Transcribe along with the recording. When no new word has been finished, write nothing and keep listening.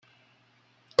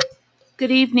Good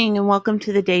evening and welcome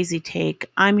to the Daisy Take.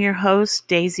 I'm your host,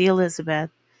 Daisy Elizabeth,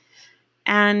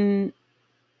 and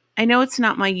I know it's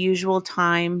not my usual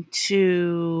time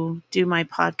to do my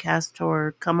podcast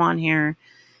or come on here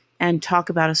and talk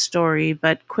about a story,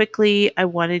 but quickly I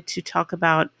wanted to talk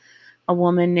about a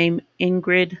woman named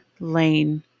Ingrid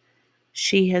Lane.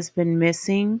 She has been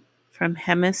missing from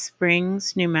Hemis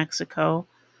Springs, New Mexico,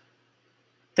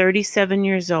 37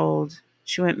 years old.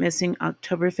 She went missing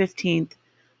October 15th,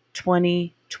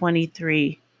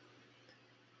 2023.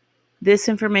 This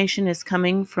information is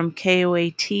coming from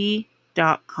KOAT.com.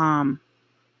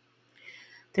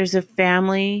 There's a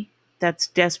family that's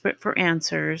desperate for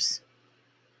answers,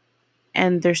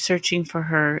 and they're searching for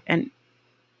her in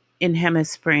Hemis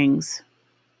Springs.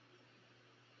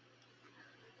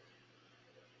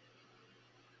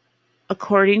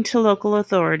 According to local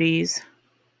authorities,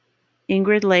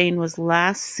 Ingrid Lane was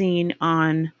last seen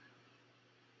on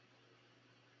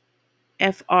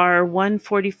FR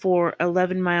 144,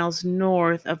 11 miles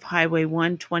north of Highway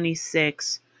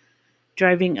 126,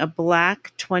 driving a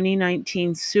black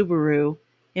 2019 Subaru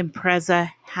Impreza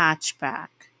hatchback.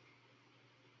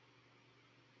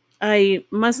 I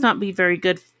must not be very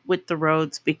good with the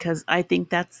roads because I think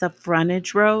that's the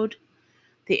frontage road.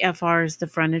 The FR is the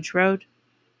frontage road.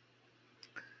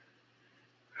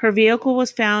 Her vehicle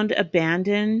was found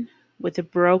abandoned with a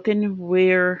broken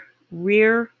rear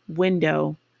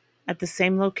window at the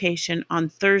same location on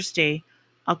Thursday,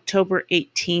 October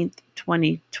 18th,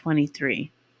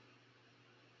 2023.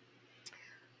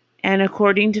 And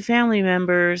according to family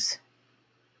members,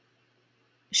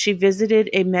 she visited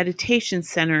a meditation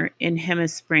center in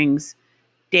Hemis Springs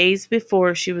days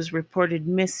before she was reported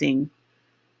missing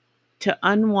to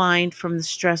unwind from the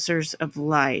stressors of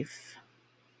life.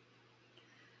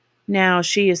 Now,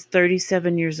 she is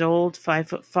 37 years old,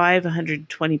 5'5",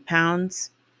 120 pounds,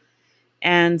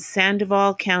 and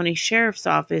Sandoval County Sheriff's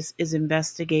Office is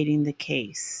investigating the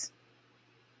case.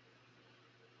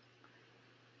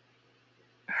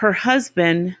 Her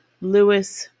husband,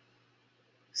 Louis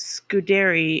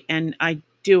Scuderi, and I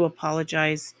do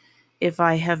apologize if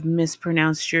I have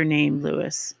mispronounced your name,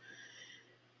 Louis.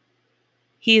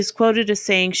 He is quoted as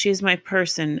saying, "She is my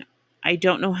person. I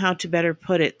don't know how to better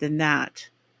put it than that."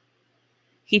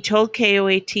 He told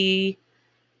KOAT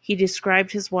he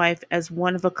described his wife as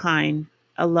one of a kind,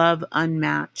 a love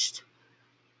unmatched.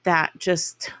 That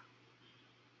just,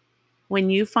 when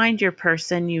you find your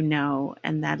person, you know,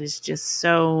 and that is just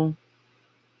so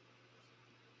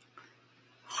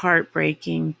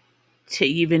heartbreaking to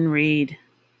even read.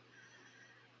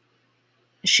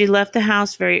 She left the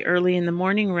house very early in the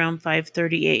morning, around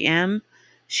 5:30 a.m.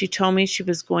 She told me she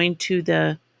was going to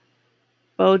the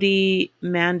Bodhi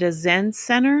Manda Zen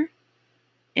Center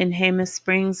in Hemis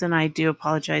Springs, and I do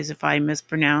apologize if I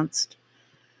mispronounced,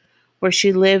 where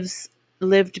she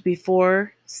lived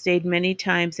before, stayed many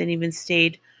times, and even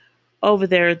stayed over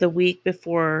there the week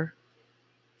before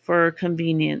for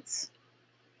convenience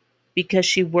because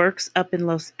she works up in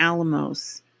Los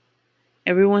Alamos.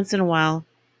 Every once in a while,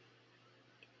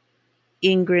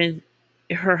 Ingrid,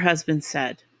 her husband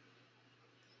said.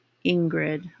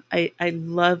 Ingrid. I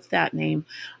love that name.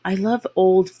 I love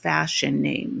old-fashioned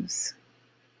names.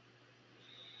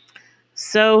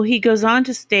 So he goes on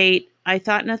to state, "I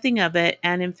thought nothing of it,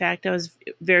 and in fact, I was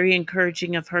very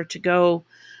encouraging of her to go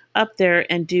up there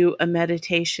and do a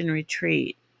meditation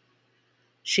retreat.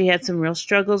 She had some real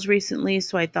struggles recently,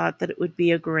 so I thought that it would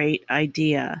be a great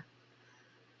idea.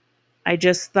 I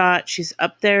just thought she's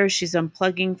up there, she's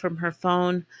unplugging from her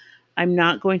phone. I'm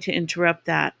not going to interrupt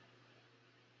that.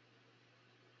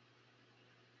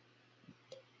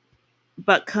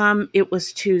 But it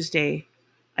was Tuesday.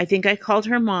 I think I called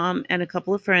her mom and a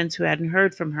couple of friends who hadn't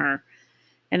heard from her,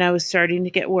 and I was starting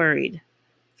to get worried.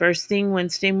 First thing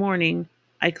Wednesday morning,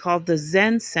 I called the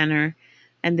Zen Center,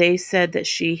 and they said that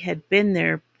she had been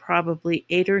there probably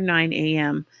 8 or 9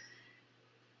 a.m.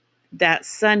 that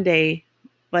Sunday,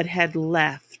 but had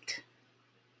left."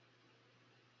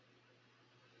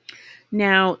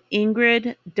 Now,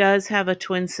 Ingrid does have a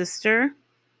twin sister,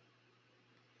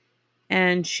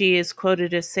 and she is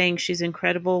quoted as saying, "She's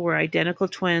incredible. We're identical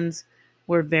twins.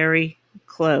 We're very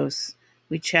close.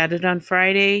 We chatted on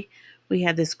Friday. We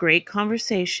had this great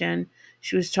conversation.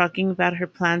 She was talking about her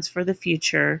plans for the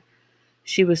future.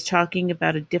 She was talking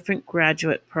about a different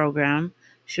graduate program.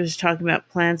 She was talking about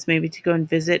plans maybe to go and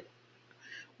visit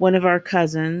one of our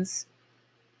cousins,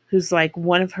 who's like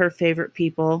one of her favorite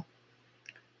people.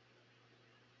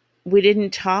 We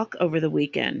didn't talk over the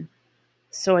weekend,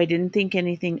 so I didn't think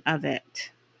anything of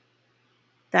it."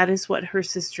 That is what her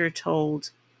sister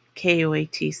told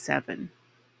KOAT 7.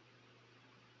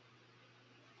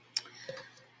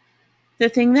 The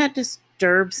thing that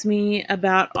disturbs me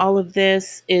about all of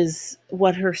this is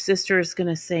what her sister is going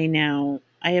to say now.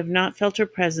 I have not felt her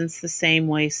presence the same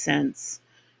way since.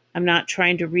 I'm not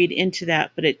trying to read into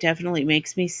that, but it definitely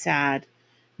makes me sad,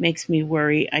 makes me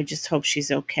worry. I just hope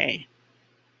she's okay.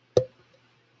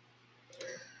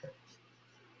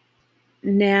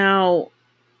 Now,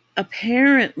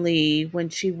 apparently, when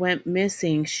she went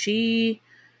missing, she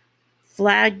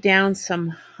flagged down some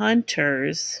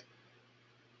hunters,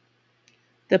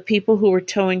 the people who were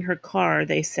towing her car.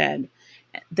 They said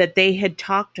that they had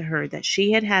talked to her, that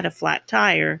she had had a flat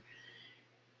tire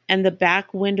and the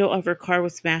back window of her car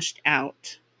was smashed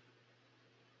out.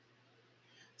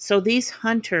 So these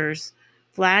hunters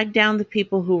flagged down the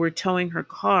people who were towing her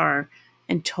car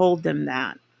and told them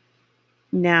that.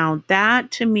 Now,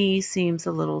 that to me seems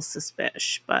a little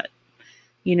suspicious, but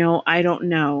I don't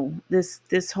know.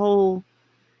 This whole,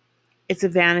 it's a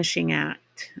vanishing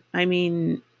act. I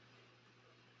mean,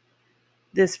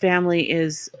 this family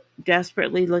is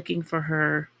desperately looking for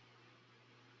her,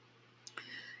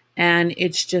 and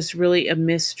it's just really a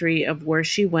mystery of where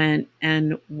she went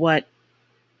and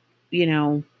you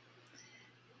know,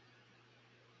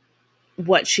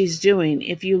 what she's doing.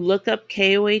 If you look up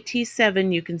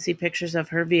KOAT7, you can see pictures of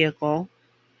her vehicle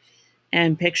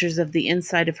and pictures of the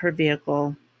inside of her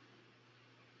vehicle.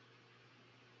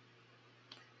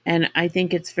 And I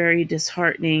think it's very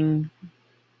disheartening.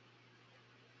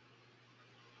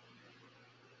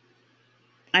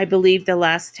 I believe the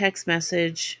last text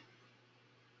message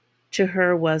to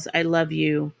her was, "I love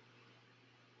you,"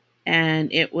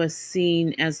 and it was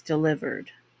seen as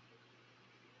delivered.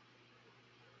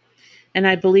 And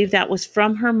I believe that was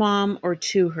from her mom or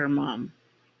to her mom.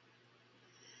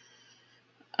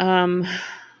 Um,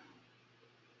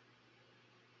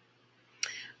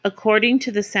 According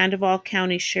to the Sandoval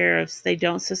County sheriffs, they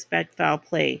don't suspect foul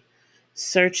play.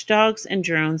 Search dogs and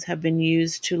drones have been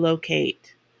used to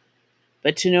locate,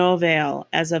 but to no avail.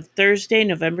 As of Thursday,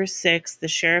 November 6th, the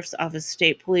Sheriff's Office,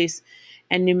 State Police,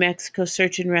 and New Mexico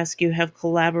Search and Rescue have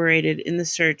collaborated in the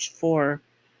search for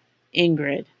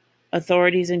Ingrid.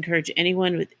 Authorities encourage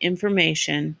anyone with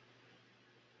information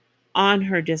on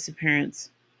her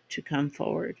disappearance to come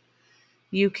forward.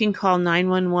 You can call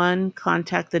 911,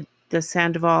 contact the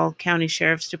Sandoval County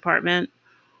Sheriff's Department,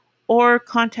 or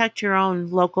contact your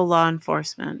own local law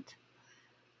enforcement.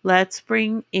 Let's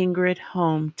bring Ingrid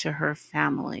home to her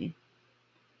family.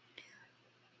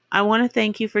 I want to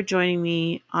thank you for joining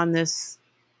me on this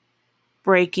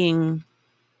breaking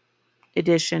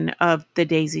edition of the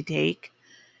Daisy Take.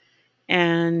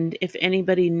 And if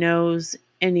anybody knows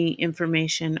any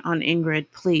information on Ingrid,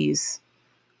 please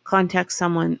contact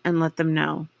someone and let them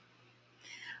know.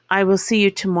 I will see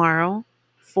you tomorrow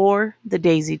for the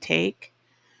Daisy Take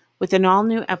with an all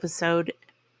new episode,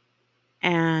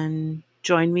 and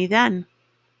join me then.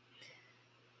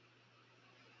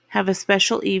 Have a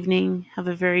special evening. Have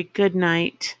a very good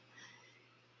night.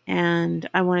 And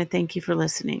I want to thank you for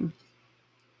listening.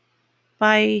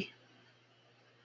 Bye.